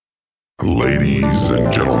Ladies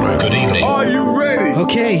and gentlemen, good evening. Are you ready?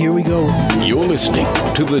 Okay, here we go. You're listening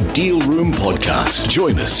to the Deal Room Podcast.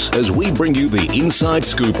 Join us as we bring you the inside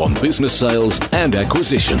scoop on business sales and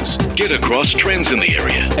acquisitions. Get across trends in the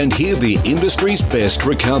area and hear the industry's best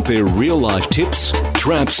recount their real-life tips,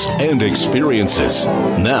 traps, and experiences.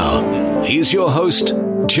 Now, here's your host,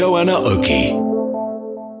 Joanna Oakey.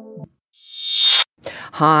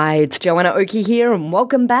 Hi, it's Joanna Oakey here, and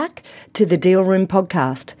welcome back to the Deal Room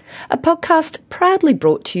Podcast, a podcast proudly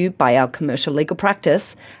brought to you by our commercial legal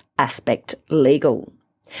practice, Aspect Legal.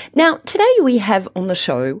 Now, today we have on the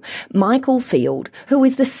show Michael Field, who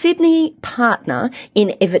is the Sydney partner in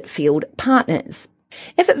EvettField Partners.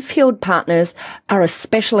 EvettField Partners are a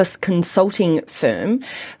specialist consulting firm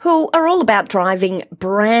who are all about driving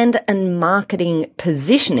brand and marketing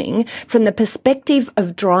positioning from the perspective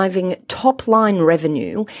of driving top-line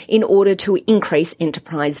revenue in order to increase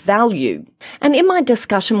enterprise value. And in my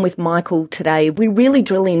discussion with Michael today, we really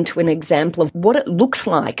drill into an example of what it looks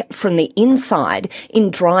like from the inside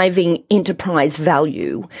in driving enterprise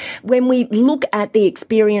value. When we look at the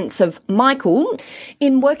experience of Michael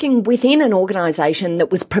in working within an organisation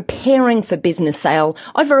that was preparing for business sale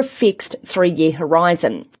over a fixed 3-year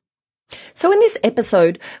horizon. So in this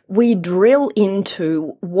episode, we drill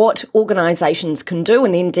into what organisations can do,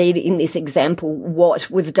 and indeed in this example,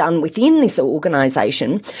 what was done within this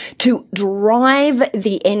organisation to drive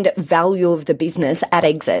the end value of the business at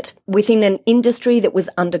exit within an industry that was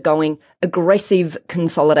undergoing aggressive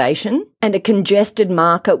consolidation and a congested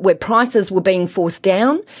market where prices were being forced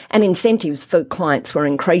down and incentives for clients were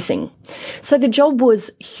increasing. So the job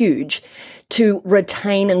was huge to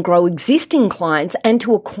retain and grow existing clients and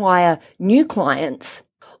to acquire new clients,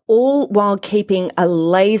 all while keeping a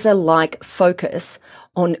laser-like focus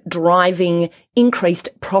on driving increased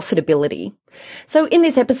profitability. So in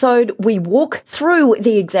this episode, we walk through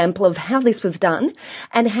the example of how this was done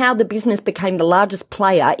and how the business became the largest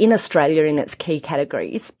player in Australia in its key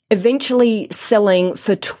categories, eventually selling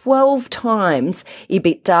for 12 times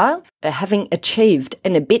EBITDA, having achieved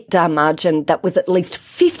an EBITDA margin that was at least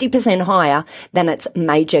 50% higher than its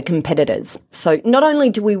major competitors. So not only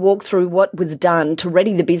do we walk through what was done to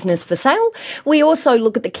ready the business for sale, we also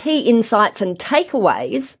look at the key insights and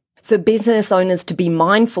takeaways for business owners to be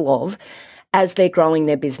mindful of as they're growing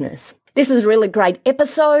their business. This is a really great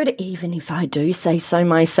episode, even if I do say so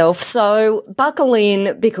myself. So buckle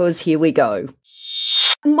in, because here we go.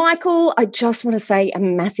 Michael, I just want to say a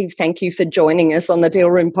massive thank you for joining us on the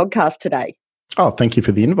Deal Room podcast today. Oh, thank you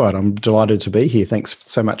for the invite. I'm delighted to be here. Thanks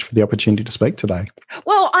so much for the opportunity to speak today.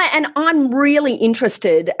 Well, I'm really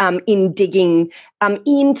interested in digging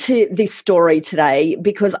into this story today,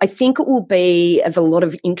 because I think it will be of a lot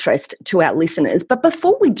of interest to our listeners. But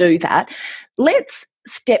before we do that, let's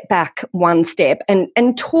step back one step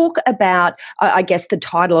and talk about, I guess, the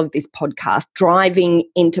title of this podcast, Driving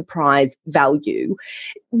Enterprise Value.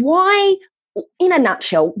 Why, in a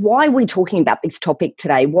nutshell, why are we talking about this topic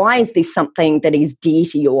today? Why is this something that is dear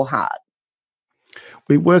to your heart?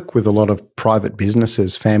 We work with a lot of private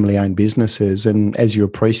businesses, family-owned businesses, and as you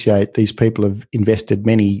appreciate, these people have invested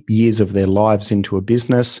many years of their lives into a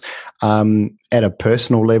business. At a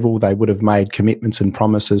personal level, they would have made commitments and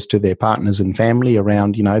promises to their partners and family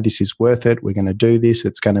around, this is worth it, we're going to do this,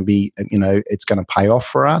 it's going to be, it's going to pay off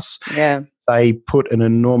for us. Yeah. They put an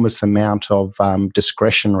enormous amount of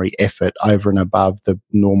discretionary effort over and above the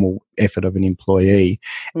normal effort of an employee.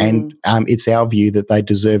 And it's our view that they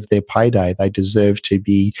deserve their payday. They deserve to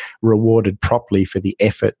be rewarded properly for the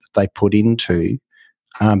effort that they put into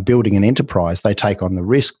building an enterprise. They take on the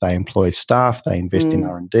risk, they employ staff, they invest in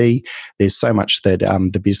R&D. There's so much that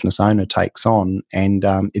the business owner takes on. And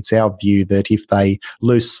it's our view that if they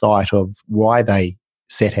lose sight of why they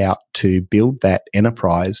set out to build that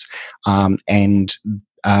enterprise, and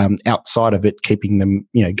outside of it, keeping them,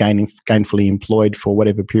 gainfully employed for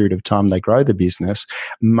whatever period of time they grow the business,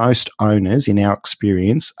 most owners, in our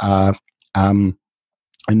experience, are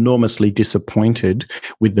enormously disappointed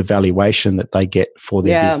with the valuation that they get for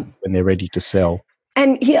their business when they're ready to sell.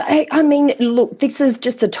 And yeah, I mean, look, this is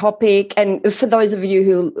just a topic, and for those of you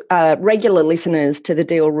who are regular listeners to the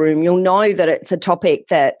Deal Room, you'll know that it's a topic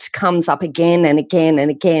that comes up again and again and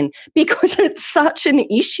again, because it's such an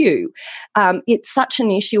issue. It's such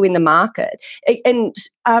an issue in the market. And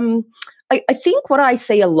I think what I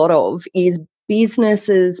see a lot of is business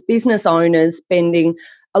owners spending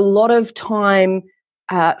a lot of time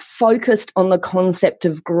focused on the concept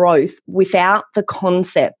of growth without the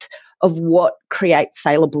concept of what creates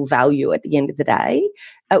saleable value at the end of the day,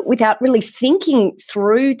 without really thinking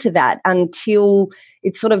through to that until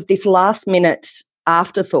it's sort of this last minute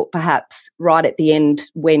afterthought, perhaps right at the end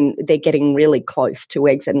when they're getting really close to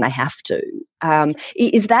exit and they have to.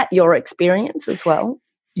 Is that your experience as well?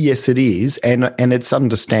 Yes, it is, and it's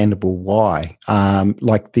understandable why.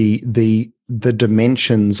 Like the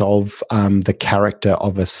dimensions of the character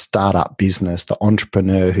of a startup business, the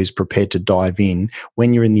entrepreneur who's prepared to dive in.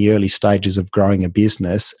 When you're in the early stages of growing a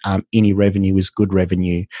business, any revenue is good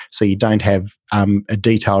revenue. So you don't have a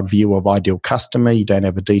detailed view of ideal customer. You don't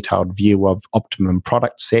have a detailed view of optimum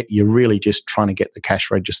product set. You're really just trying to get the cash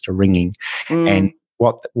register ringing. And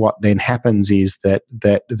what then happens is that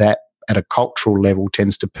at a cultural level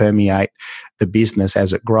tends to permeate the business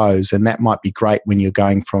as it grows. And that might be great when you're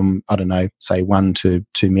going from, I don't know, say 1 to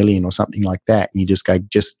 2 million or something like that. And you just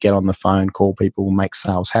get on the phone, call people, make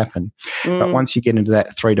sales happen. But once you get into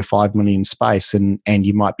that 3 to 5 million space and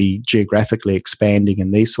you might be geographically expanding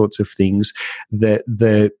and these sorts of things,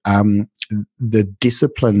 the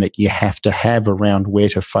discipline that you have to have around where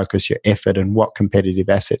to focus your effort and what competitive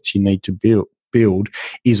assets you need to build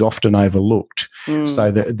is often overlooked. So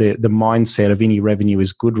the mindset of any revenue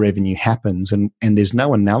is good revenue happens, and there's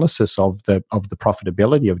no analysis of the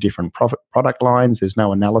profitability of different product lines. There's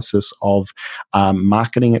no analysis of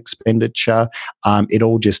marketing expenditure. It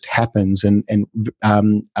all just happens, and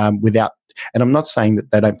without. And I'm not saying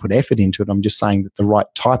that they don't put effort into it. I'm just saying that the right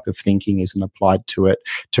type of thinking isn't applied to it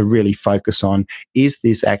to really focus on, is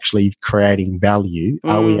this actually creating value?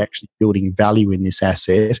 Are we actually building value in this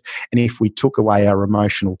asset? And if we took away our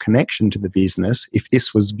emotional connection to the business, if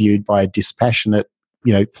this was viewed by a dispassionate,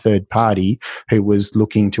 third party who was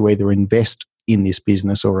looking to either invest in this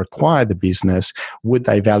business or acquire the business, would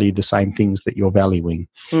they value the same things that you're valuing?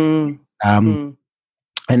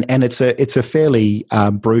 And it's a fairly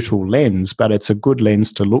brutal lens, but it's a good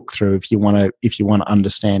lens to look through if you want to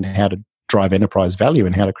understand how to drive enterprise value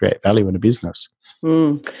and how to create value in a business.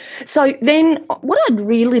 So then what I'd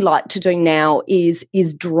really like to do now is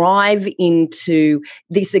drive into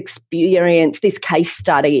this experience, this case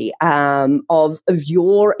study of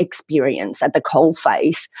your experience at the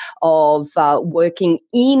coalface of working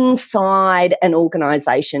inside an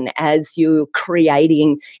organisation as you're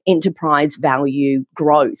creating enterprise value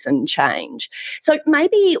growth and change. So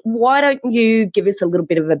maybe why don't you give us a little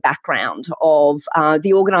bit of a background of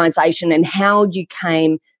the organisation and how you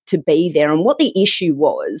came to be there and what the issue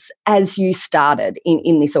was as you started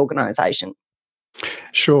in this organisation?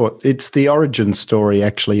 Sure. It's the origin story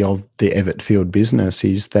actually of the EvettField business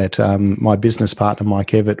is that my business partner, Mike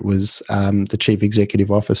Evett, was the chief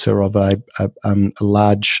executive officer of a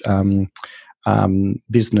large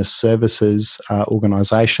business services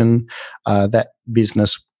organisation. That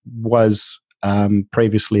business was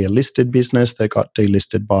previously a listed business that got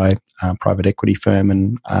delisted by a private equity firm,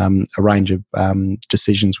 and a range of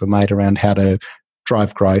decisions were made around how to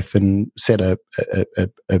drive growth and set a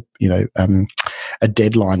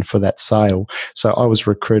deadline for that sale. So I was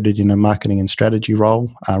recruited in a marketing and strategy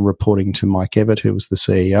role, reporting to Mike Evett, who was the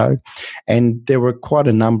CEO, and there were quite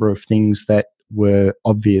a number of things that were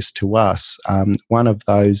obvious to us. One of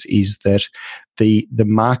those is that the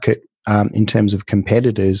market, in terms of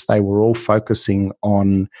competitors, they were all focusing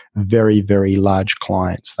on very, very large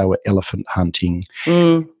clients. They were elephant hunting.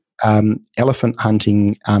 Elephant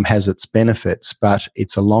hunting has its benefits, but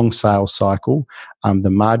it's a long sales cycle. The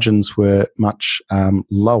margins were much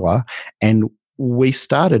lower, and we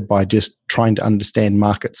started by just trying to understand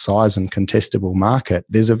market size and contestable market.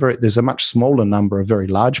 There's a much smaller number of very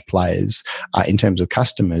large players in terms of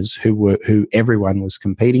customers who everyone was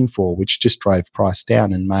competing for, which just drove price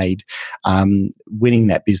down and made winning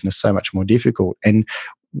that business so much more difficult. And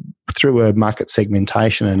through a market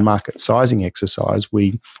segmentation and market sizing exercise,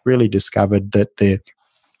 we really discovered that the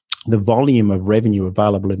volume of revenue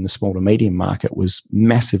available in the small to medium market was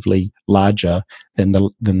massively larger than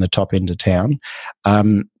the top end of town.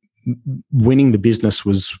 Winning the business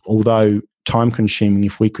was, although time consuming,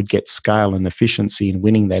 if we could get scale and efficiency in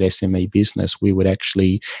winning that SME business, we would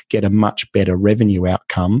actually get a much better revenue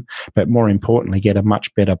outcome, but more importantly, get a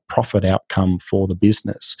much better profit outcome for the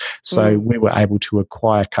business. So we were able to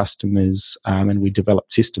acquire customers, and we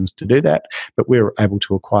developed systems to do that, but we were able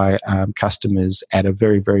to acquire customers at a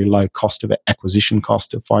very, very low cost of acquisition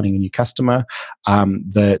cost of finding a new customer.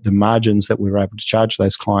 The margins that we were able to charge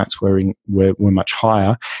those clients were much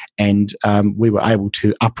higher, and we were able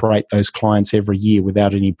to uprate those clients every year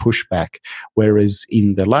without any pushback. Whereas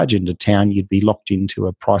in the large end of town, you'd be locked into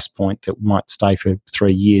a price point that might stay for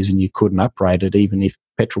 3 years and you couldn't uprate it, even if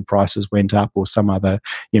petrol prices went up or some other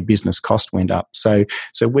business cost went up. So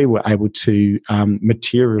we were able to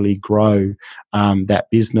materially grow that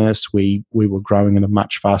business. We were growing at a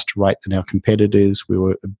much faster rate than our competitors. We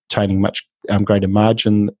were obtaining much greater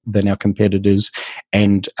margin than our competitors,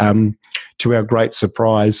 and to our great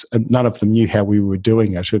surprise, none of them knew how we were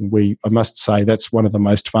doing it. And I must say, that's one of the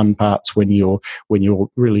most fun parts when you're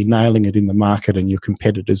really nailing it in the market and your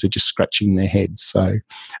competitors are just scratching their heads. So,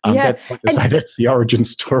 that's the origin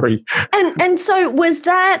story. And so was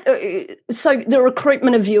that so the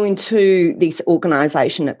recruitment of you into this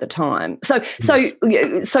organisation at the time? So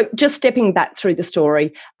just stepping back through the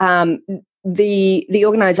story, the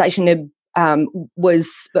organisation had was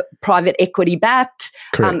private equity backed.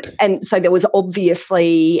 Correct. And so there was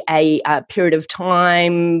obviously a period of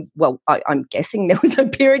time, I'm guessing there was a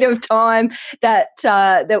period of time that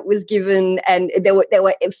was given, and there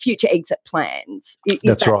were future exit plans.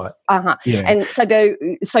 That's right. Uh-huh. Yeah. And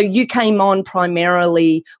so you came on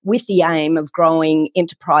primarily with the aim of growing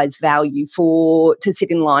enterprise value to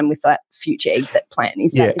sit in line with that future exit plan.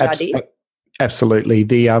 Is that the idea? Absolutely.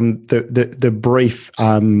 The brief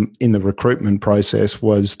in the recruitment process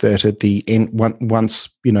was that at the end,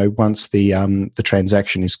 once the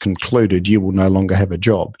transaction is concluded, you will no longer have a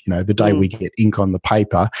job. The day we get ink on the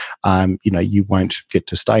paper, you won't get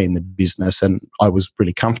to stay in the business. And I was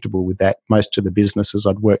really comfortable with that. Most of the businesses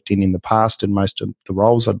I'd worked in the past, and most of the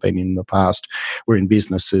roles I'd been in the past, were in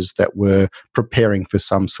businesses that were preparing for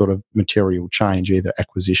some sort of material change, either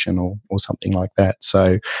acquisition or something like that.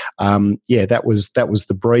 So, that was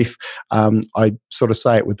the brief. I sort of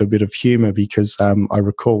say it with a bit of humour because I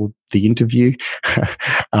recall the interview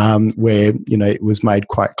where it was made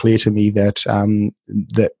quite clear to me that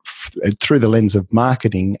through the lens of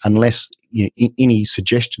marketing, unless any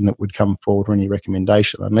suggestion that would come forward or any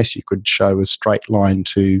recommendation, unless you could show a straight line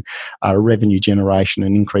to revenue generation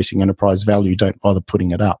and increasing enterprise value, don't bother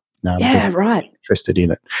putting it up. Right. Interested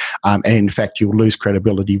in it, and in fact, you'll lose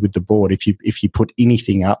credibility with the board if you put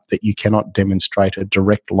anything up that you cannot demonstrate a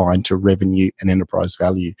direct line to revenue and enterprise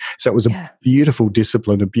value. So it was a beautiful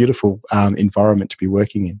discipline, a beautiful environment to be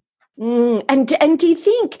working in. And do you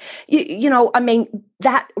think,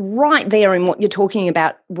 that right there in what you're talking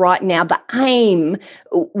about right now, the aim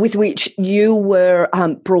with which you were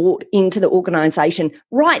brought into the organisation,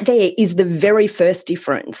 right there is the very first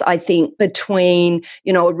difference, I think, between,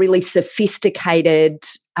 a really sophisticated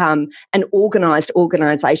and organised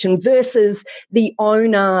organisation versus the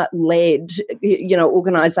owner-led,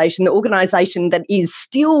 organisation, the organisation that is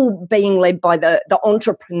still being led by the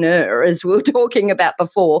entrepreneur, as we were talking about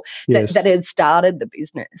before, yes, that has started the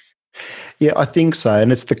business. Yeah, I think so.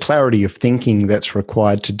 And it's the clarity of thinking that's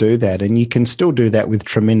required to do that. And you can still do that with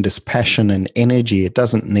tremendous passion and energy. It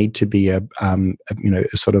doesn't need to be a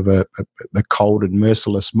cold and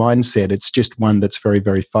merciless mindset. It's just one that's very,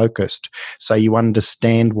 very focused. So you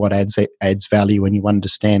understand what adds value and you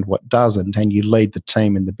understand what doesn't. And you lead the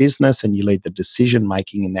team in the business and you lead the decision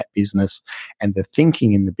making in that business and the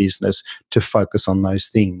thinking in the business to focus on those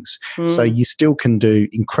things. So you still can do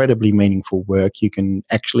incredibly meaningful work. You can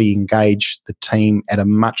actually engage the team at a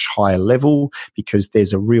much higher level because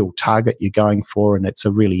there's a real target you're going for and it's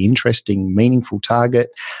a really interesting, meaningful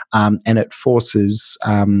target. And it forces,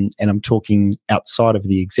 and I'm talking outside of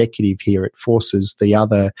the executive here, it forces the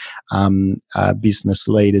other business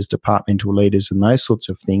leaders, departmental leaders and those sorts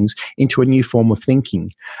of things into a new form of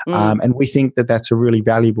thinking. And we think that that's a really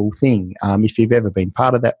valuable thing. If you've ever been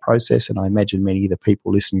part of that process, and I imagine many of the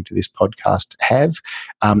people listening to this podcast have,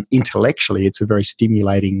 intellectually it's a very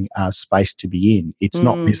stimulating space to be in. It's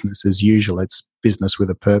not business as usual. It's business with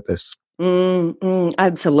a purpose.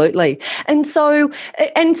 Absolutely. And so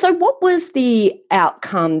what was the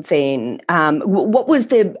outcome then? What was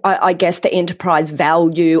the enterprise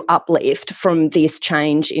value uplift from this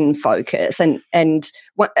change in focus? And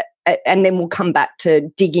then we'll come back to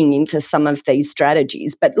digging into some of these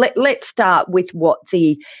strategies. But let's start with what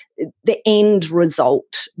the end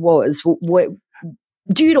result was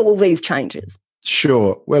due to all these changes.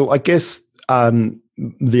 Sure. Well, I guess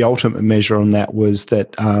the ultimate measure on that was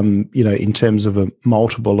that, in terms of a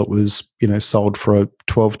multiple, it was, sold for a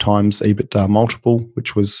 12 times EBITDA multiple,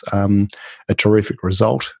 which was a terrific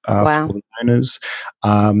result for the owners.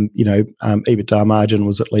 EBITDA margin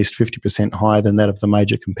was at least 50% higher than that of the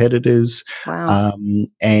major competitors. Wow.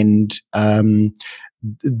 And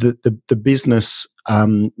the business...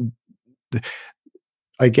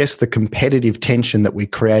 I guess the competitive tension that we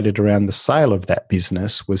created around the sale of that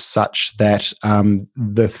business was such that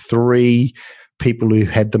the three people who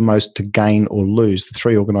had the most to gain or lose, the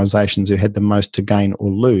three organisations who had the most to gain or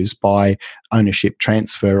lose by ownership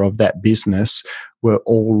transfer of that business, were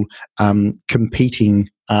all competing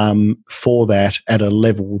for that at a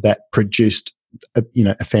level that produced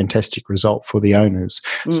a fantastic result for the owners.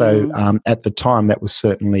 So at the time, that was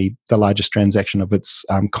certainly the largest transaction of its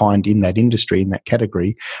kind in that industry, in that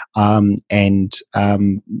category, the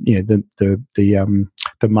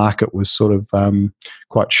market was sort of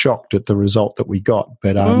quite shocked at the result that we got,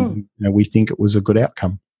 but we think it was a good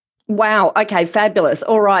outcome. Wow. Okay. Fabulous.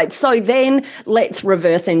 All right. So then let's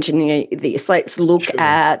reverse engineer this. Let's look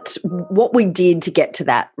at what we did to get to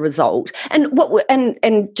that result, and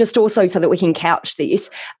and just also so that we can couch this.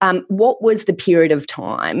 What was the period of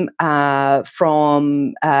time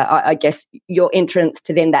from I guess your entrance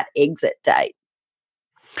to then that exit date?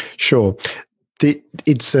 Sure.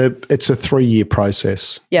 It's a 3-year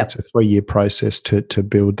process. Yeah, it's a 3-year process to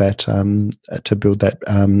build that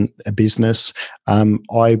a business.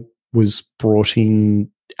 I was brought in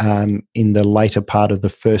the later part of the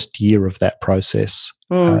first year of that process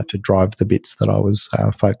to drive the bits that I was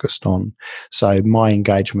focused on. So my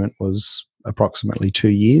engagement was approximately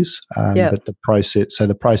 2 years, but the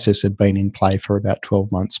process had been in play for about 12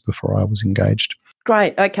 months before I was engaged.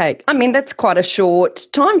 Great. Okay. I mean, that's quite a short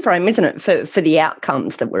time frame, isn't it, for the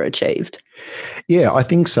outcomes that were achieved? Yeah, I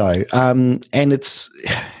think so. And it's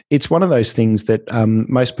one of those things that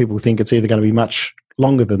most people think it's either going to be much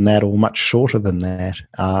longer than that or much shorter than that.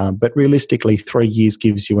 But realistically, 3 years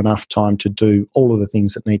gives you enough time to do all of the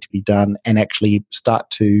things that need to be done and actually start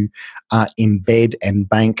to embed and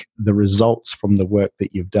bank the results from the work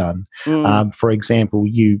that you've done. For example,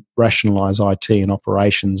 you rationalise IT and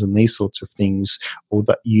operations and these sorts of things, or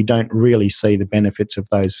that you don't really see the benefits of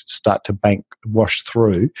those start to wash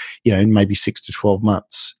through, in maybe 6 to 12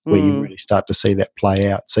 months where you really start to see that play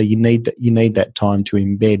out. So you need that time to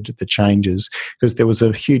embed the changes, because there was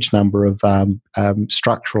a huge number of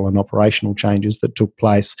structural and operational changes that took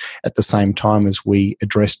place at the same time as we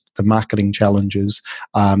addressed the marketing challenges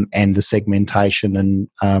and the segmentation and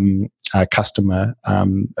customer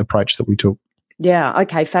approach that we took. Yeah.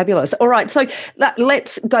 Okay. Fabulous. All right. So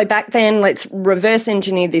let's go back then. Let's reverse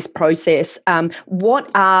engineer this process. What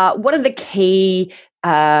are the key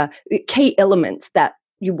elements that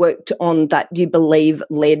you worked on that you believe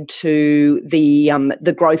led to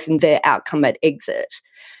the growth and the outcome at exit?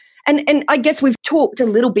 And I guess we've talked a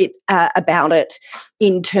little bit about it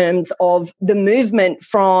in terms of the movement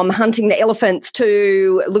from hunting the elephants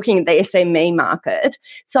to looking at the SME market.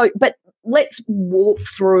 So, but let's walk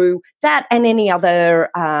through that and any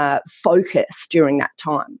other focus during that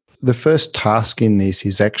time. The first task in this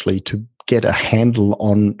is actually to get a handle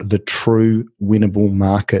on the true winnable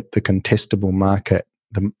market, the contestable market,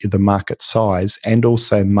 the market size, and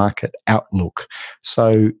also market outlook.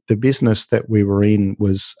 So the business that we were in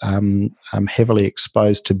was heavily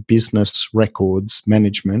exposed to business records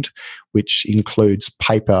management, which includes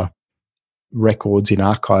paper records in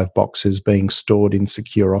archive boxes being stored in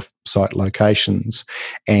secure off-site locations.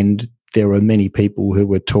 And there were many people who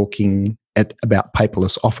were talking about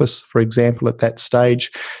paperless office, for example, at that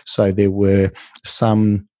stage. So there were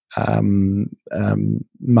some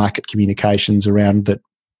market communications around that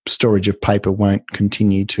storage of paper won't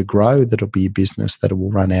continue to grow, that'll be a business that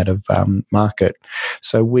will run out of market.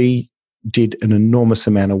 So we did an enormous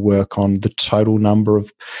amount of work on the total number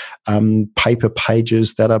of paper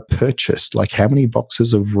pages that are purchased, like how many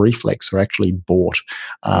boxes of Reflex are actually bought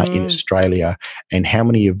in Australia, and how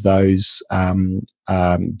many of those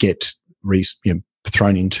get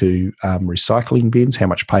thrown into recycling bins, how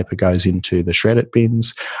much paper goes into the shred it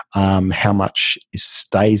bins, how much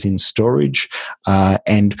stays in storage,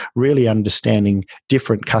 and really understanding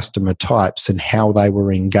different customer types and how they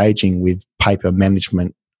were engaging with paper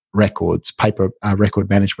management record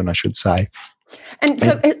management, I should say. And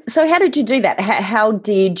so how did you do that? How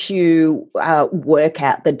did you work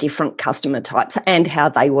out the different customer types and how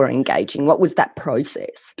they were engaging? What was that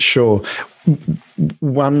process? Sure.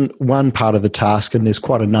 One part of the task, and there's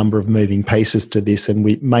quite a number of moving pieces to this, and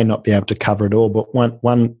we may not be able to cover it all, but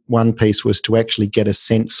one piece was to actually get a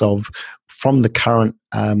sense of, from the current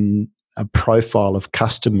a profile of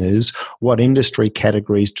customers, what industry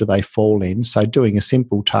categories do they fall in? So doing a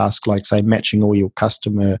simple task like, say, matching all your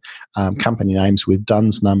customer company names with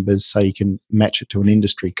DUNS numbers so you can match it to an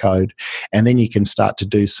industry code. And then you can start to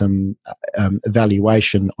do some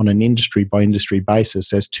evaluation on an industry-by-industry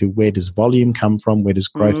basis as to where does volume come from, where does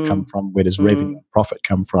growth come from, where does revenue and profit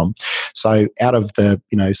come from. So out of the,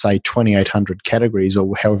 say 2,800 categories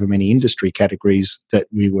or however many industry categories that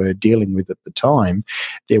we were dealing with at the time,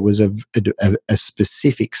 there was a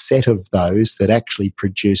specific set of those that actually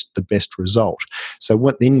produced the best result. So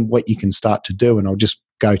what you can start to do, and I'll just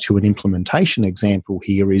go to an implementation example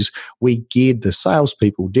here, is we geared the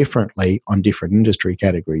salespeople differently on different industry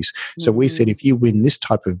categories. So we said, if you win this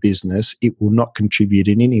type of business, it will not contribute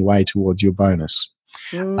in any way towards your bonus.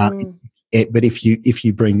 But if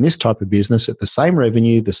you bring this type of business at the same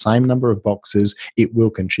revenue, the same number of boxes, it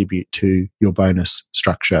will contribute to your bonus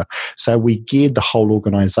structure. So we geared the whole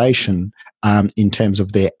organisation in terms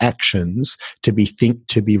of their actions to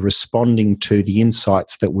be responding to the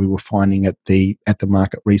insights that we were finding at the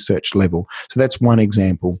market research level. So that's one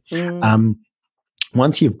example.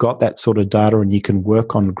 Once you've got that sort of data and you can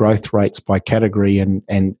work on growth rates by category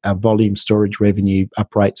and volume, storage, revenue,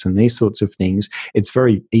 up rates and these sorts of things, it's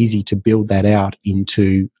very easy to build that out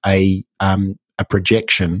into a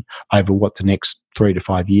projection over what the next 3 to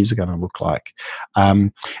 5 years are going to look like.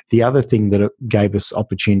 The other thing that it gave us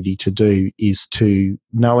opportunity to do is to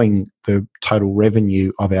knowing the total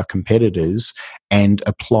revenue of our competitors and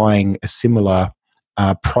applying a similar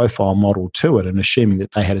profile model to it, and assuming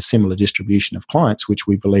that they had a similar distribution of clients, which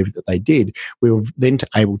we believe that they did, we were then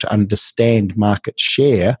able to understand market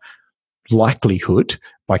share likelihood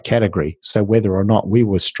by category. So whether or not we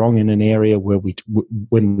were strong in an area where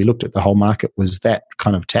when we looked at the whole market, was that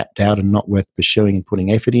kind of tapped out and not worth pursuing and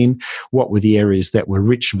putting effort in? What were the areas that were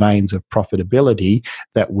rich veins of profitability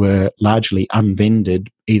that were largely unvended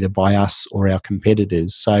either by us or our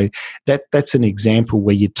competitors? So that's an example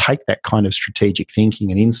where you take that kind of strategic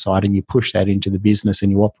thinking and insight and you push that into the business and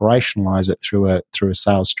you operationalize it through a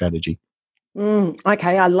sales strategy.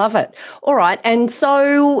 Okay, I love it. All right. And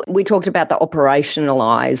so we talked about the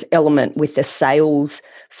operationalize element with the sales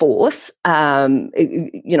force, I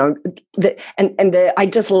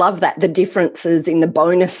just love that, the differences in the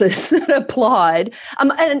bonuses that applied.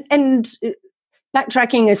 And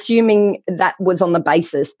backtracking, assuming that was on the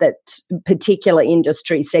basis that particular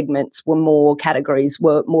industry segments categories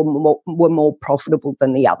were more profitable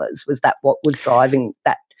than the others. Was that what was driving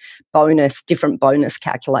that different bonus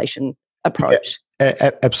calculation approach?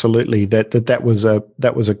 Yeah, absolutely. That was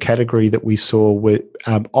a category that we saw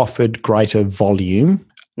offered greater volume.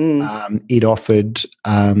 It offered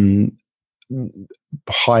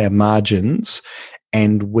higher margins,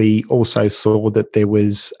 and we also saw that there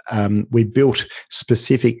was we built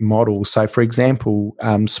specific models. So, for example,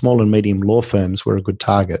 small and medium law firms were a good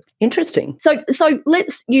target. Interesting. So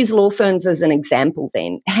let's use law firms as an example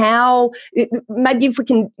then. How, maybe if we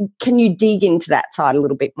can you dig into that side a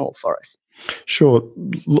little bit more for us? Sure.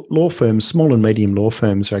 Law firms, small and medium law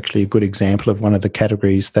firms, are actually a good example of one of the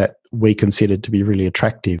categories that we considered to be really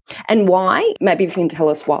attractive. And why? Maybe if you can tell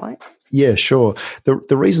us why. Yeah, sure.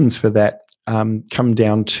 The reasons for that come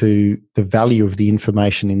down to the value of the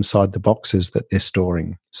information inside the boxes that they're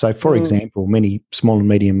storing. So, for example, many small and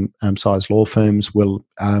medium sized law firms will,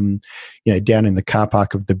 down in the car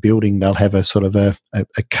park of the building, they'll have a sort of a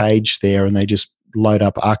cage there, and they just load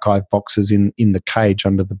up archive boxes in the cage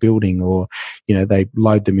under the building, or, they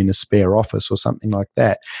load them in a spare office or something like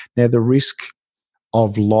that. Now, the risk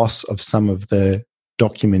of loss of some of the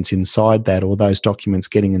documents inside that, or those documents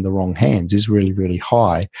getting in the wrong hands, is really, really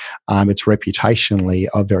high. It's reputationally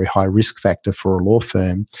a very high risk factor for a law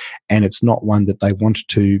firm, and it's not one that they want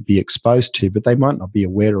to be exposed to, but they might not be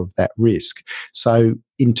aware of that risk. So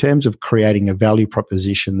in terms of creating a value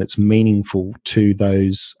proposition that's meaningful to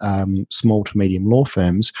those small to medium law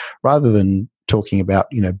firms, rather than talking about,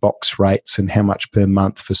 box rates and how much per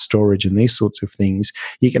month for storage and these sorts of things,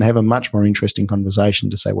 you can have a much more interesting conversation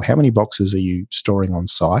to say, well, how many boxes are you storing on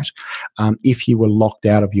site? If you were locked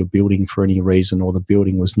out of your building for any reason, or the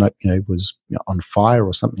building was on fire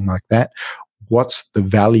or something like that, what's the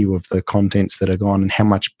value of the contents that are gone, and how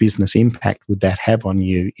much business impact would that have on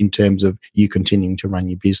you in terms of you continuing to run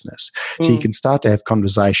your business? So you can start to have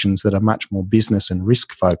conversations that are much more business and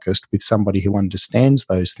risk focused with somebody who understands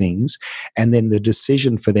those things, and then the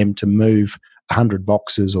decision for them to move 100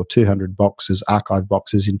 boxes or 200 boxes, archive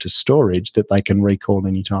boxes, into storage that they can recall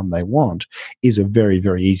anytime they want is a very,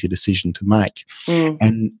 very easy decision to make.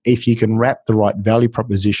 And if you can wrap the right value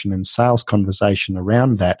proposition and sales conversation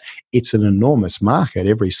around that, it's an enormous market.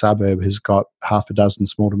 Every suburb has got half a dozen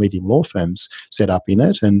small to medium law firms set up in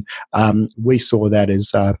it. And we saw that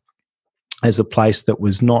as a place that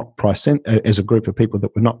was not as a group of people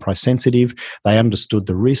that were not price sensitive. They understood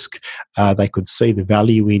the risk. They could see the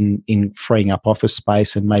value in freeing up office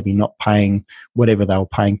space and maybe not paying whatever they were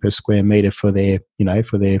paying per square metre for their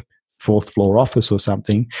fourth floor office or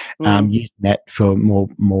something, using that for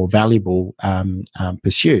more valuable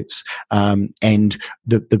pursuits. And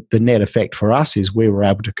the net effect for us is we were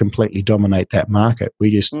able to completely dominate that market.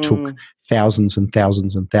 We just took thousands and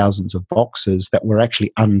thousands and thousands of boxes that were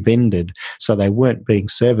actually unvended, so they weren't being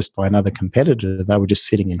serviced by another competitor. They were just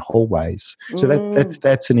sitting in hallways. So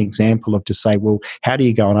that's an example of to say, well, how do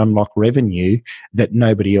you go and unlock revenue that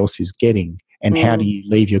nobody else is getting? And how do you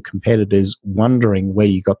leave your competitors wondering where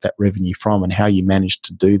you got that revenue from and how you managed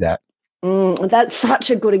to do that? That's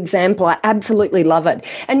such a good example. I absolutely love it.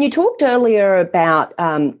 And you talked earlier about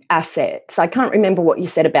assets. I can't remember what you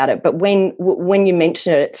said about it, but when you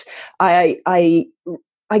mentioned it, I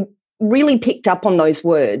really picked up on those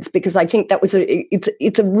words, because I think that was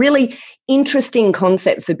it's a really interesting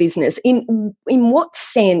concept for business. In what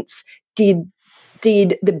sense did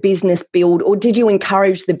the business build, or did you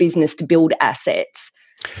encourage the business to build assets?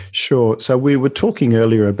 Sure. So we were talking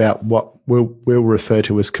earlier about what we'll refer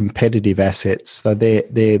to as competitive assets. So they're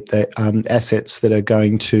assets that are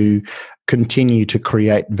going to continue to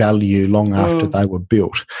create value long after they were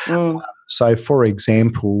built. So, for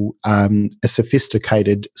example, a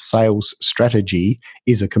sophisticated sales strategy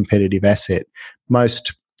is a competitive asset.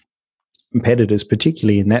 Most competitors,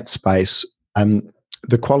 particularly in that space,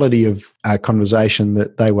 the quality of conversation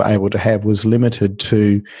that they were able to have was limited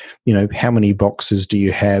to, how many boxes do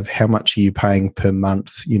you have? How much are you paying per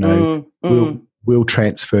month? We'll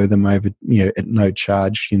transfer them over, at no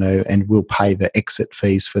charge, and we'll pay the exit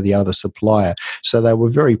fees for the other supplier. So they were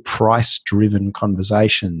very price-driven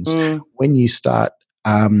conversations. When you start,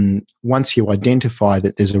 once you identify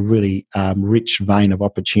that there's a really rich vein of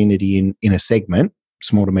opportunity in a segment,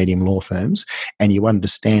 small to medium law firms, and you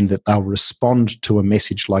understand that they'll respond to a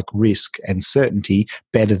message like risk and certainty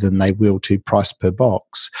better than they will to price per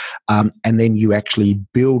box. And then you actually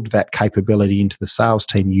build that capability into the sales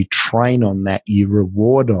team. You train on that, you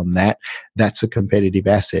reward on that. That's a competitive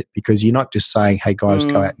asset, because you're not just saying, hey guys,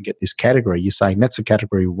 go out and get this category. You're saying that's a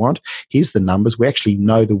category we want. Here's the numbers. We actually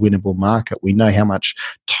know the winnable market. We know how much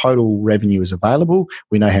total revenue is available.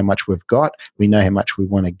 We know how much we've got. We know how much we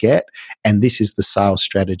want to get. And this is the sales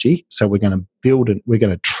strategy. So we're going to build it, we're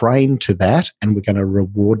going to train to that, and we're going to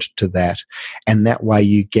reward to that. And that way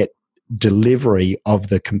you get delivery of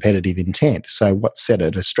the competitive intent. So what's set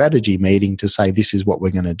at a strategy meeting to say this is what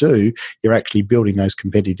we're going to do, you're actually building those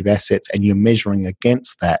competitive assets and you're measuring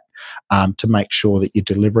against that to make sure that you're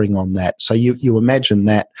delivering on that. So you imagine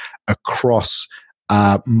that across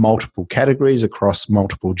multiple categories, across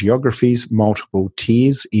multiple geographies, multiple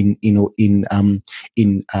tiers in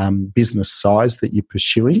business size that you're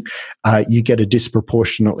pursuing, you get a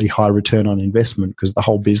disproportionately high return on investment, because the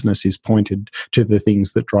whole business is pointed to the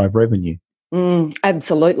things that drive revenue.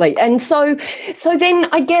 Absolutely. And so then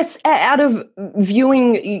I guess out of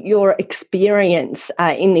viewing your experience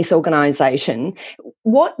in this organisation,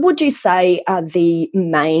 what would you say are the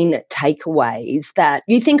main takeaways that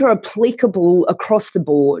you think are applicable across the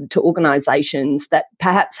board to organisations that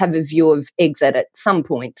perhaps have a view of exit at some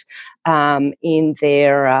point in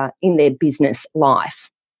their business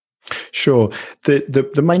life? Sure.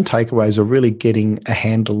 The main takeaways are really getting a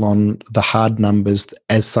handle on the hard numbers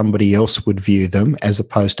as somebody else would view them, as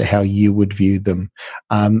opposed to how you would view them.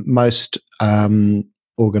 Most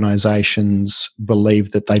organisations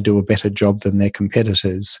believe that they do a better job than their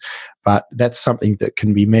competitors, but that's something that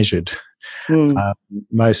can be measured.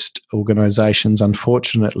 Most organisations,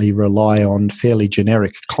 unfortunately, rely on fairly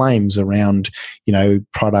generic claims around,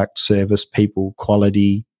 product, service, people,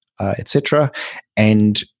 quality, etc.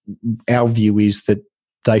 And our view is that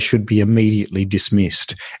they should be immediately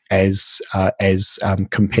dismissed as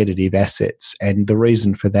competitive assets. And the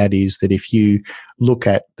reason for that is that if you look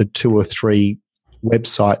at the 2 or 3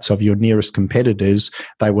 websites of your nearest competitors,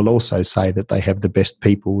 they will also say that they have the best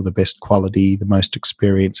people, the best quality, the most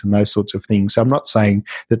experience, and those sorts of things. So I'm not saying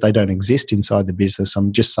that they don't exist inside the business.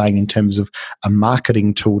 I'm just saying in terms of a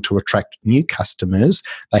marketing tool to attract new customers,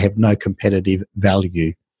 they have no competitive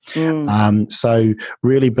value. So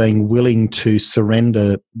really being willing to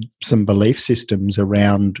surrender some belief systems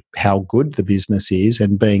around how good the business is,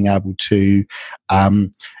 and being able to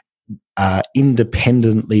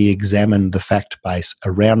independently examine the fact base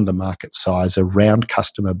around the market size, around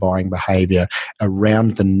customer buying behaviour,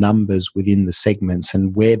 around the numbers within the segments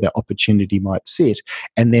and where the opportunity might sit,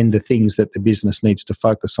 and then the things that the business needs to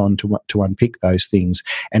focus on to unpick those things.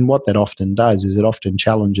 And what that often does is it often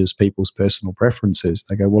challenges people's personal preferences.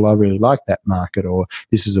 They go, well, I really like that market, or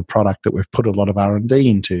this is a product that we've put a lot of R&D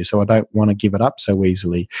into, so I don't want to give it up so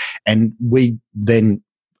easily. And we then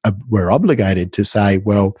we're obligated to say,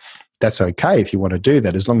 well, that's okay if you want to do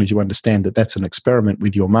that, as long as you understand that that's an experiment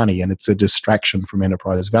with your money and it's a distraction from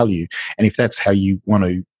enterprise value. And if that's how you want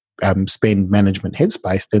to spend management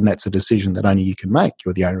headspace, then that's a decision that only you can make.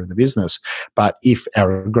 You're the owner of the business. But if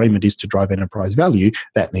our agreement is to drive enterprise value,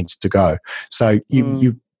 that needs to go. So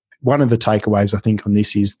one of the takeaways I think on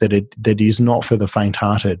this is that that is not for the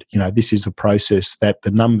faint-hearted. This is a process that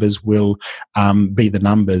the numbers will be the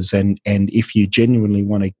numbers, and if you genuinely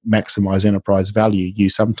want to maximize enterprise value, you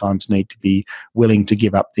sometimes need to be willing to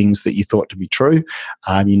give up things that you thought to be true.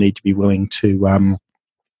 You need to be willing to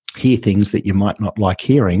hear things that you might not like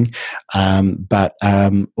hearing, but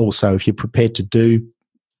also if you're prepared to do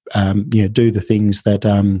the things that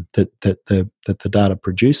the data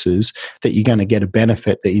produces, that you're going to get a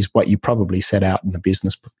benefit that is what you probably set out in the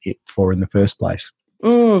business for in the first place.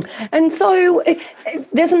 And so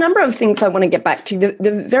there's a number of things I want to get back to.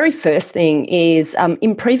 The very first thing is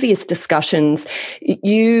in previous discussions,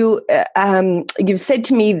 you've said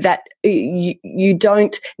to me that you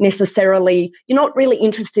don't necessarily, you're not really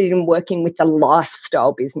interested in working with the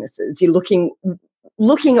lifestyle businesses. You're looking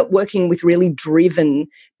at working with really driven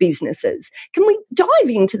businesses. Can we dive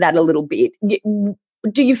into that a little bit?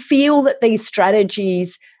 Do you feel that these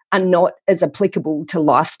strategies are not as applicable to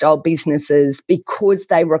lifestyle businesses because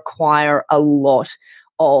they require a lot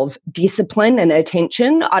of discipline and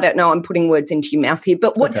attention? I don't know, I'm putting words into your mouth here,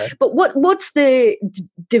 but what's the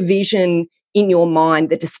division in your mind,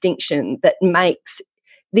 the distinction that makes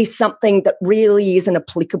this something that really isn't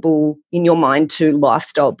applicable in your mind to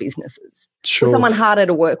lifestyle businesses? Sure. For someone harder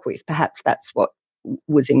to work with, perhaps that's what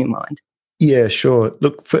was in your mind. Yeah, sure.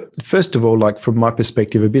 Look, first of all, like from my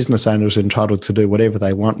perspective, a business owner is entitled to do whatever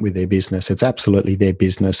they want with their business. It's absolutely their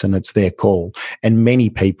business and it's their call. And many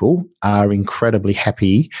people are incredibly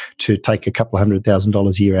happy to take a couple of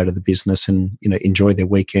 $100,000 a year out of the business and, enjoy their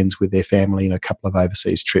weekends with their family and a couple of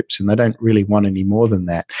overseas trips. And they don't really want any more than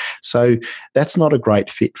that. So that's not a great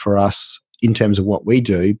fit for us in terms of what we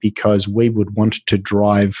do, because we would want to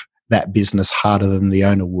drive that business harder than the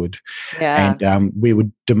owner would. Yeah. And we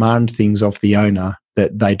would demand things off the owner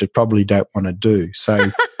that they probably don't want to do. So,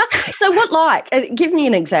 so what like? Give me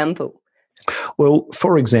an example. Well,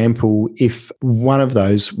 for example, if one of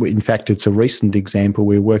those, in fact, it's a recent example,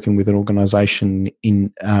 we're working with an organisation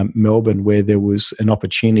in Melbourne where there was an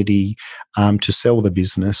opportunity to sell the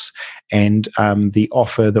business, and the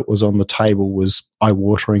offer that was on the table was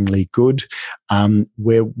eye-wateringly good,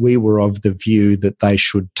 where we were of the view that they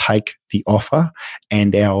should take the offer,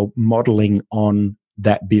 and our modelling on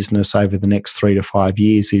that business over the next 3 to 5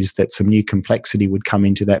 years is that some new complexity would come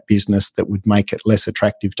into that business that would make it less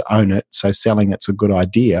attractive to own it. So selling it's a good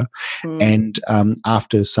idea. And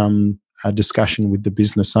after some discussion with the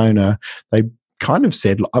business owner, they kind of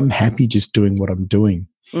said, I'm happy just doing what I'm doing.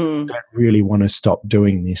 I don't really want to stop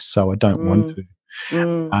doing this, so I don't want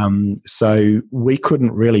to. So we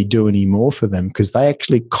couldn't really do any more for them because they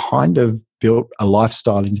actually kind of built a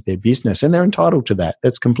lifestyle into their business, and they're entitled to that.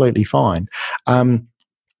 That's completely fine.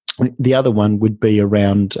 The other one would be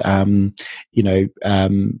around,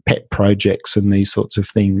 pet projects and these sorts of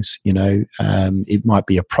things. It might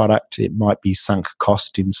be a product, it might be sunk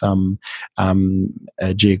cost in some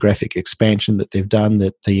geographic expansion that they've done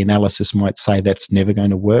that the analysis might say that's never going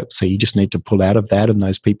to work. So you just need to pull out of that, and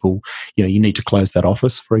those people, you need to close that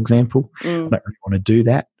office, for example. I don't really want to do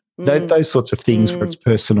that. Those sorts of things where it's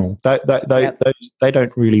personal, they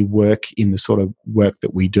don't really work in the sort of work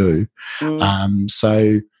that we do.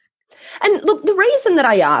 And look, the reason that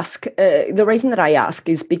I ask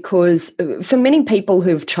is because for many people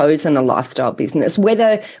who've chosen a lifestyle business,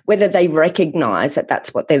 whether they recognise that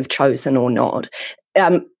that's what they've chosen or not,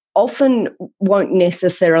 often won't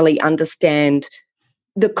necessarily understand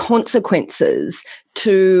the consequences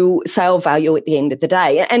to sale value at the end of the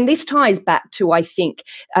day. And this ties back to, I think,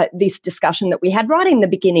 this discussion that we had right in the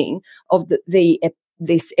beginning of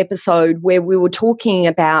this episode, where we were talking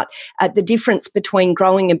about the difference between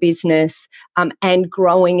growing a business and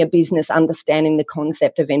growing a business understanding the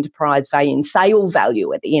concept of enterprise value and sale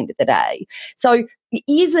value at the end of the day. So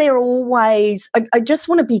is there always, I just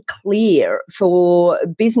want to be clear for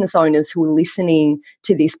business owners who are listening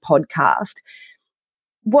to this podcast,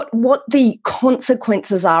 what the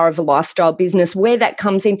consequences are of a lifestyle business, where that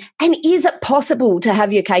comes in, and is it possible to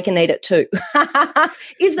have your cake and eat it too?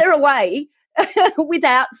 Is there a way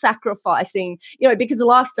without sacrificing, because a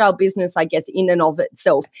lifestyle business, I guess, in and of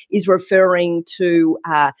itself is referring to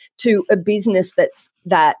a business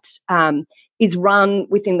that is run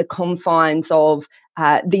within the confines of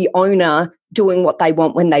the owner doing what they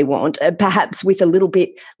want when they want, perhaps with a little bit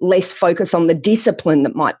less focus on the discipline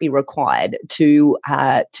that might be required to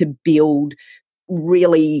build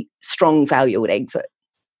really strong value at exit?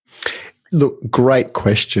 Look, great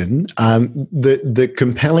question. The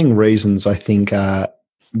compelling reasons, I think, are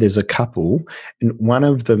there's a couple, and one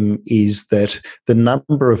of them is that the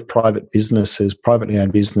number of privately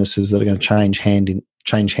owned businesses that are going to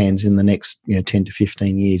change hands in the next 10 to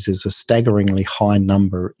 15 years is a staggeringly high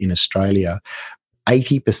number in Australia.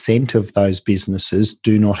 80% of those businesses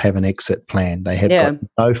do not have an exit plan. They have got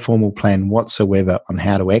no formal plan whatsoever on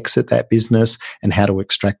how to exit that business and how to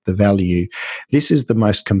extract the value. This is the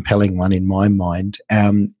most compelling one in my mind,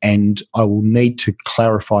 and I will need to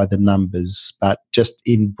clarify the numbers, but just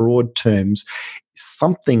in broad terms,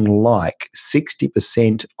 something like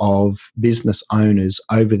 60% of business owners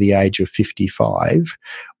over the age of 55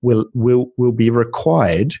 will be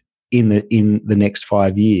required in the next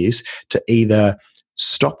 5 years to either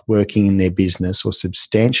stop working in their business or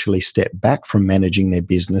substantially step back from managing their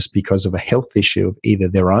business because of a health issue of either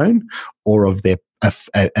their own or of a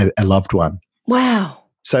loved one. Wow.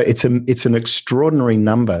 So it's an extraordinary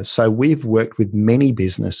number. So we've worked with many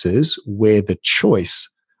businesses where the choice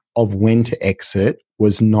of when to exit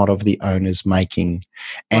was not of the owner's making.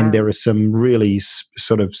 And there are some really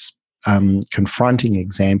sort of confronting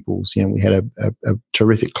examples. We had a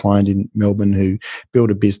terrific client in Melbourne who built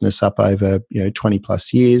a business up over 20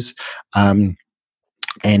 plus years, and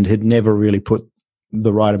had never really put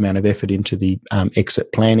the right amount of effort into the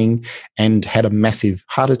exit planning, and had a massive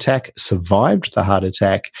heart attack, survived the heart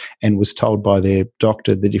attack, and was told by their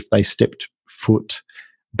doctor that if they stepped foot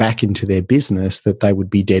back into their business that they would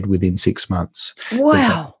be dead within 6 months.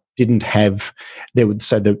 Wow. Didn't have,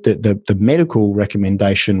 so the medical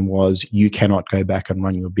recommendation was you cannot go back and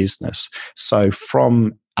run your business. So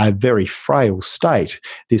from a very frail state,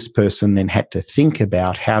 this person then had to think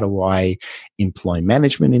about, how do I employ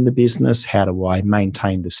management in the business? How do I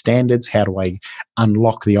maintain the standards? How do I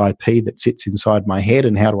unlock the IP that sits inside my head?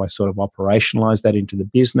 And how do I sort of operationalize that into the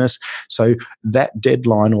business? So that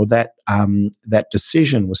deadline or that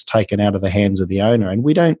decision was taken out of the hands of the owner. And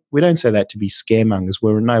we don't say that to be scaremongers.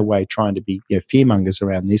 We're in no way trying to be fearmongers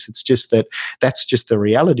around this. It's just that's just the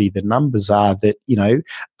reality. The numbers are that,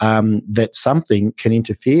 that something can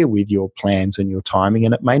interfere with your plans and your timing,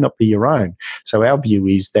 and it may not be your own. So our view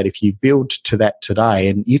is that if you build to that today,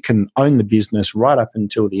 and you can own the business right up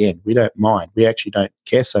until the end, we don't mind. We actually don't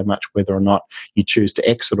care so much whether or not you choose to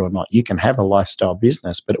exit or not. You can have a lifestyle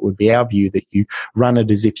business, but it would be our view that you run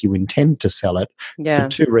it as if you intend to sell it for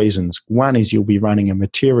two reasons. One is you'll be running a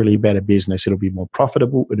materially better business. It'll be more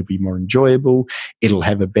profitable. It'll be more enjoyable. It'll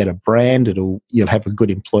have a better brand. You'll have a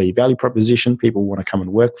good employee value proposition. People want to come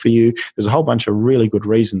and work for you. There's a whole bunch of really good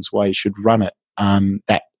reasons why you should run it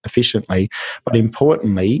that efficiently. But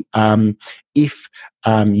importantly, if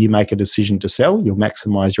you make a decision to sell, you'll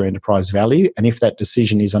maximize your enterprise value. And if that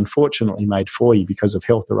decision is unfortunately made for you because of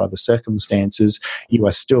health or other circumstances, you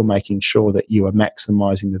are still making sure that you are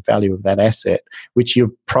maximizing the value of that asset, which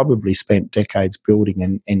you've probably spent decades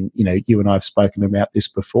building. And you and I have spoken about this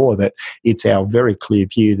before, that it's our very clear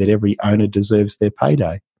view that every owner deserves their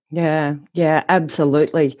payday. Yeah,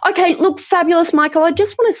 absolutely. Okay, look, fabulous, Michael. I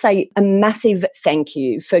just want to say a massive thank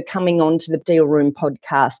you for coming on to the Deal Room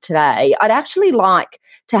podcast today. I'd actually like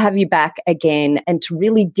to have you back again and to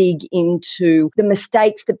really dig into the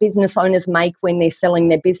mistakes that business owners make when they're selling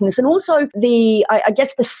their business, and also the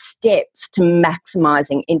steps to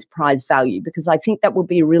maximising enterprise value, because I think that will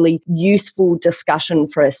be a really useful discussion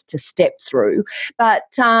for us to step through. But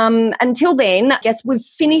until then, I guess we've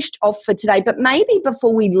finished off for today, but maybe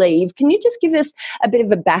before we leave, can you just give us a bit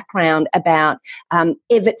of a background about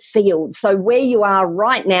EvettField? So where you are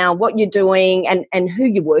right now, what you're doing, and who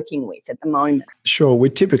you're working with at the moment. Sure. We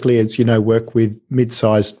typically, as you know, work with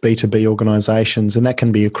mid-sized B2B organisations, and that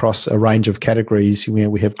can be across a range of categories.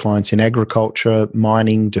 We have clients in agriculture,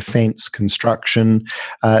 mining, defence, construction.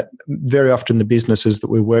 Very often the businesses that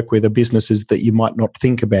we work with are businesses that you might not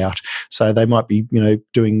think about. So they might be,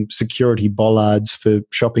 doing security bollards for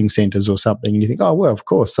shopping centres or something, and you think, oh, well, of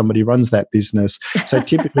course, somebody runs that business. So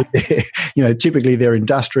typically, typically they're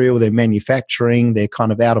industrial, they're manufacturing, they're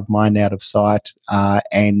kind of out of mind, out of sight,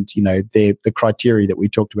 and they're the criteria that we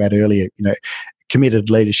talked about earlier. Committed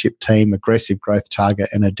leadership team, aggressive growth target,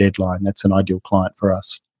 and a deadline. That's an ideal client for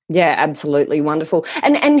us. Yeah, absolutely wonderful.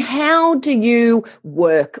 And how do you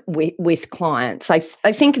work with clients? I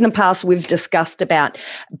think in the past we've discussed about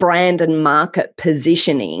brand and market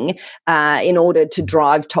positioning in order to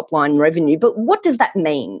drive top line revenue. But what does that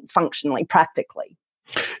mean functionally, practically?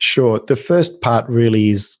 Sure. The first part really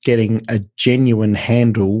is getting a genuine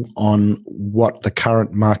handle on what the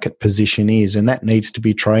current market position is, and that needs to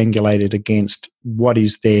be triangulated against what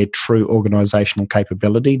is their true organisational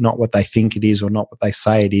capability, not what they think it is or not what they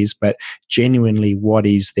say it is, but genuinely what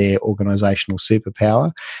is their organisational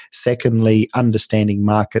superpower. Secondly, understanding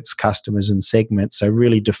markets, customers and segments, so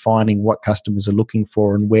really defining what customers are looking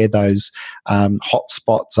for and where those hot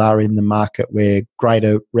spots are in the market where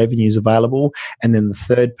greater revenue is available. And then the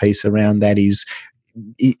third piece around that is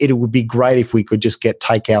it would be great if we could just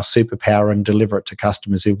take our superpower and deliver it to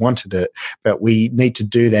customers who wanted it, but we need to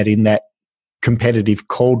do that in that competitive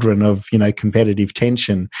cauldron of competitive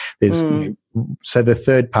tension. So the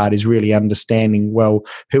third part is really understanding, well,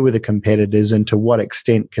 who are the competitors and to what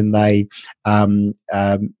extent can they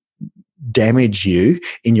damage you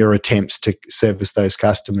in your attempts to service those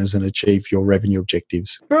customers and achieve your revenue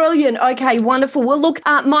objectives. Brilliant. Okay, wonderful. Well, look,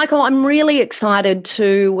 Michael, I'm really excited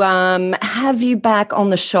to have you back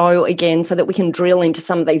on the show again so that we can drill into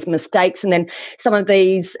some of these mistakes and then some of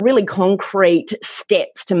these really concrete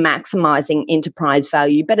steps to maximising enterprise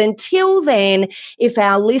value. But until then, if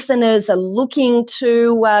our listeners are looking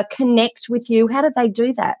to connect with you, how do they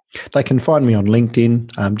do that? They can find me on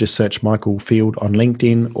LinkedIn. Just search Michael Field on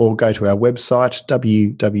LinkedIn or go to our website,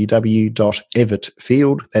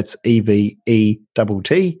 www.EvettField, that's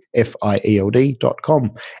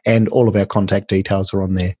EvettField.com, and all of our contact details are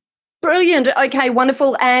on there. Brilliant. Okay,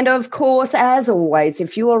 wonderful. And of course, as always,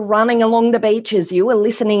 if you are running along the beach as you are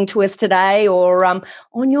listening to us today or on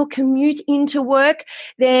your commute into work,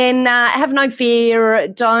 then have no fear.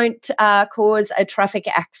 Don't cause a traffic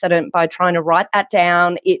accident by trying to write that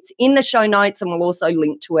down. It's in the show notes and we'll also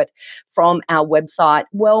link to it from our website.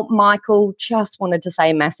 Well, Michael, just wanted to say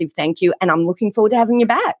a massive thank you and I'm looking forward to having you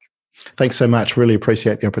back. Thanks so much. Really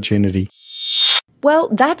appreciate the opportunity. Well,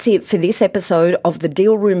 that's it for this episode of the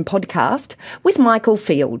Deal Room podcast with Michael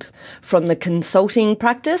Field from the consulting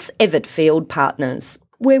practice EvettField Partners,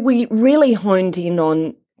 where we really honed in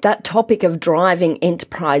on that topic of driving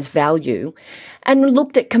enterprise value and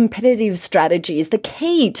looked at competitive strategies, the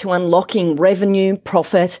key to unlocking revenue,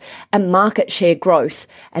 profit and market share growth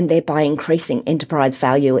and thereby increasing enterprise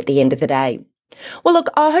value at the end of the day. Well, look,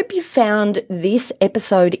 I hope you found this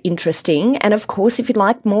episode interesting. And of course, if you'd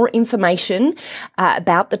like more information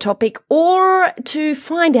about the topic or to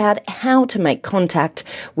find out how to make contact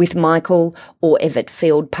with Michael or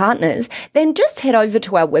EvettField Partners, then just head over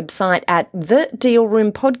to our website at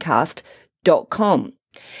thedealroompodcast.com.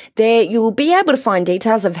 There you'll be able to find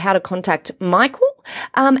details of how to contact Michael,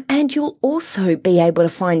 and you'll also be able to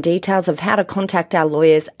find details of how to contact our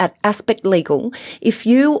lawyers at Aspect Legal if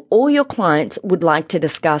you or your clients would like to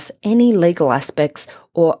discuss any legal aspects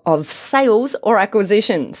or of sales or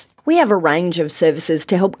acquisitions. We have a range of services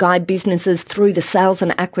to help guide businesses through the sales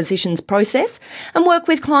and acquisitions process and work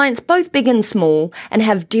with clients both big and small and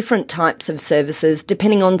have different types of services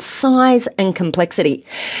depending on size and complexity.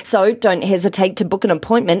 So don't hesitate to book an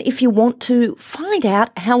appointment if you want to find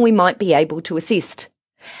out how we might be able to assist.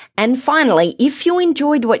 And finally, if you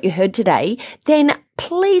enjoyed what you heard today, then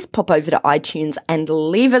please pop over to iTunes and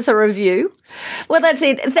leave us a review. Well, that's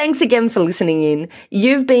it. Thanks again for listening in.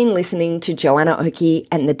 You've been listening to Joanna Oakey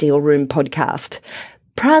and the Deal Room podcast,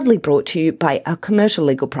 proudly brought to you by our commercial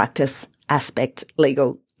legal practice, Aspect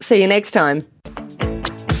Legal. See you next time.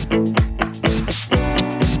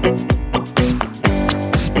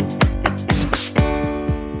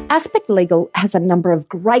 Aspect Legal has a number of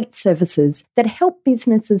great services that help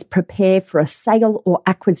businesses prepare for a sale or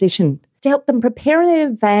acquisition, to help them prepare in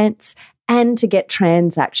advance and to get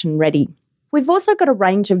transaction ready. We've also got a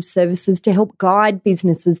range of services to help guide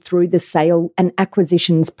businesses through the sale and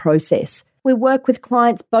acquisitions process. We work with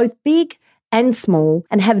clients both big and small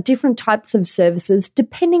and have different types of services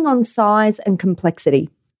depending on size and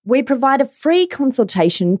complexity. We provide a free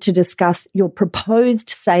consultation to discuss your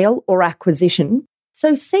proposed sale or acquisition.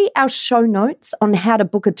 So see our show notes on how to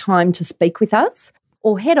book a time to speak with us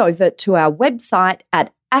or head over to our website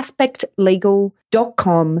at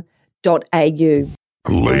aspectlegal.com.au.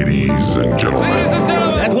 Ladies and gentlemen.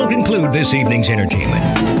 That will conclude this evening's entertainment.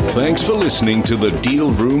 Thanks for listening to the Deal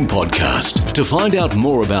Room podcast. To find out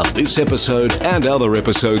more about this episode and other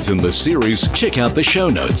episodes in the series, check out the show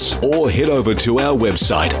notes or head over to our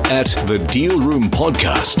website at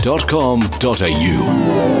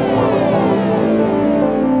thedealroompodcast.com.au.